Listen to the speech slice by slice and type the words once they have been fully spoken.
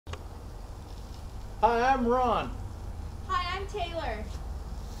Hi, I'm Ron. Hi, I'm Taylor.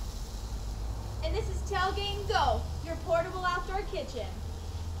 And this is Tailgate N Go, your portable outdoor kitchen.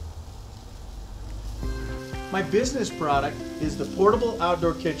 My business product is the portable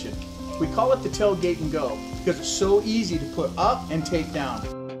outdoor kitchen. We call it the Tailgate N Go because it's so easy to put up and take down.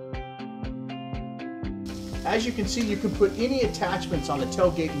 As you can see, you can put any attachments on the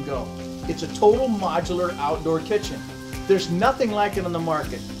Tailgate N Go. It's a total modular outdoor kitchen. There's nothing like it on the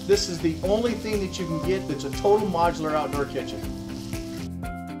market. This is the only thing that you can get that's a total modular outdoor kitchen.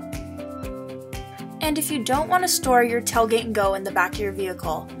 And if you don't want to store your Tailgate N Go in the back of your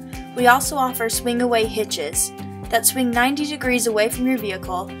vehicle, we also offer swing-away hitches that swing 90 degrees away from your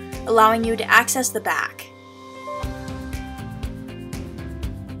vehicle, allowing you to access the back.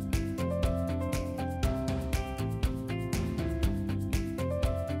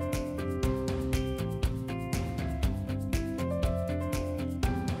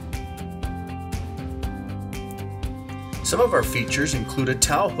 Some of our features include a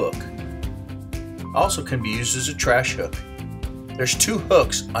towel hook. Also can be used as a trash hook. There's 2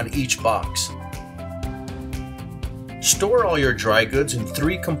 hooks on each box. Store all your dry goods in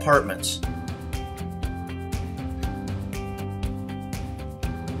 3 compartments.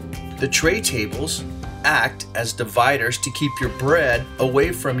 The tray tables act as dividers to keep your bread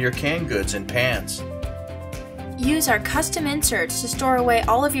away from your canned goods and pans. Use our custom inserts to store away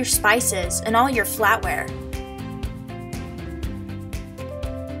all of your spices and all your flatware.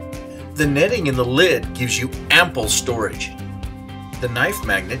 The netting in the lid gives you ample storage. The knife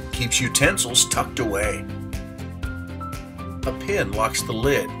magnet keeps utensils tucked away. A pin locks the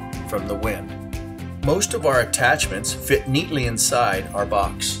lid from the wind. Most of our attachments fit neatly inside our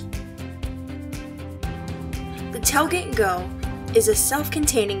box. The Tailgate N Go is a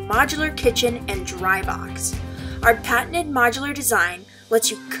self-containing modular kitchen and dry box. Our patented modular design lets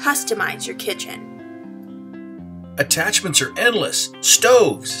you customize your kitchen. Attachments are endless.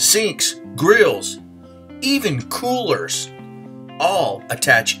 Stoves, sinks, grills, even coolers. All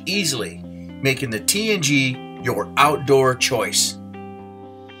attach easily, making the T&G your outdoor choice.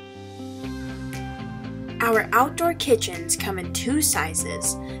 Our outdoor kitchens come in 2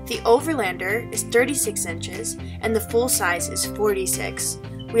 sizes. The Overlander is 36 inches and the full size is 46.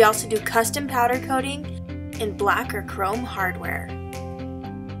 We also do custom powder coating in black or chrome hardware.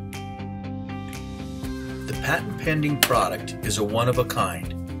 The patent-pending product is a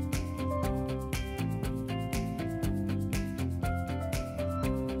one-of-a-kind.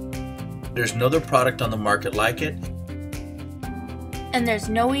 There's no other product on the market like it. And there's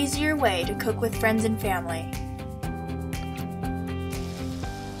no easier way to cook with friends and family.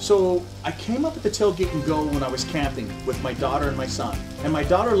 So I came up with the Tailgate N Go when I was camping with my daughter and my son. And my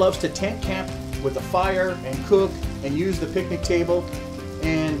daughter loves to tent camp with a fire and cook and use the picnic table.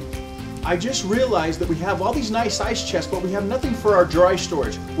 And I just realized that we have all these nice ice chests, but we have nothing for our dry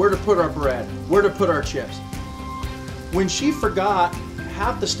storage. Where to put our bread, where to put our chips. When she forgot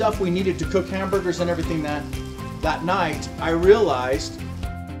half the stuff we needed to cook hamburgers and everything that night, I realized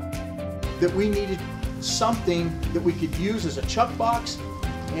that we needed something that we could use as a chuck box.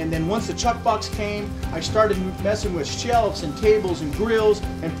 And then once the chuck box came, I started messing with shelves and tables and grills,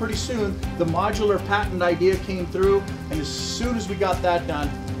 and pretty soon the modular patent idea came through, and as soon as we got that done,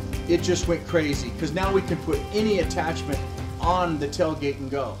 it just went crazy, because now we can put any attachment on the Tailgate N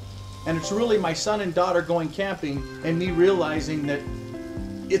Go. And it's really my son and daughter going camping and me realizing that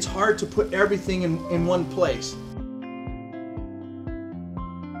it's hard to put everything in one place.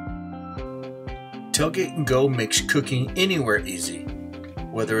 Tailgate N Go makes cooking anywhere easy,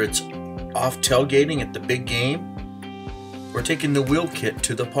 whether it's off tailgating at the big game or taking the wheel kit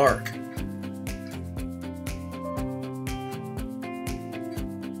to the park.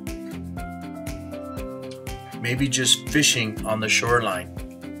 Maybe just fishing on the shoreline.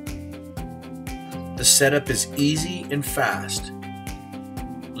 The setup is easy and fast,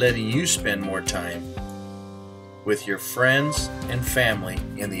 letting you spend more time with your friends and family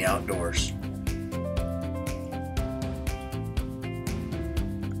in the outdoors.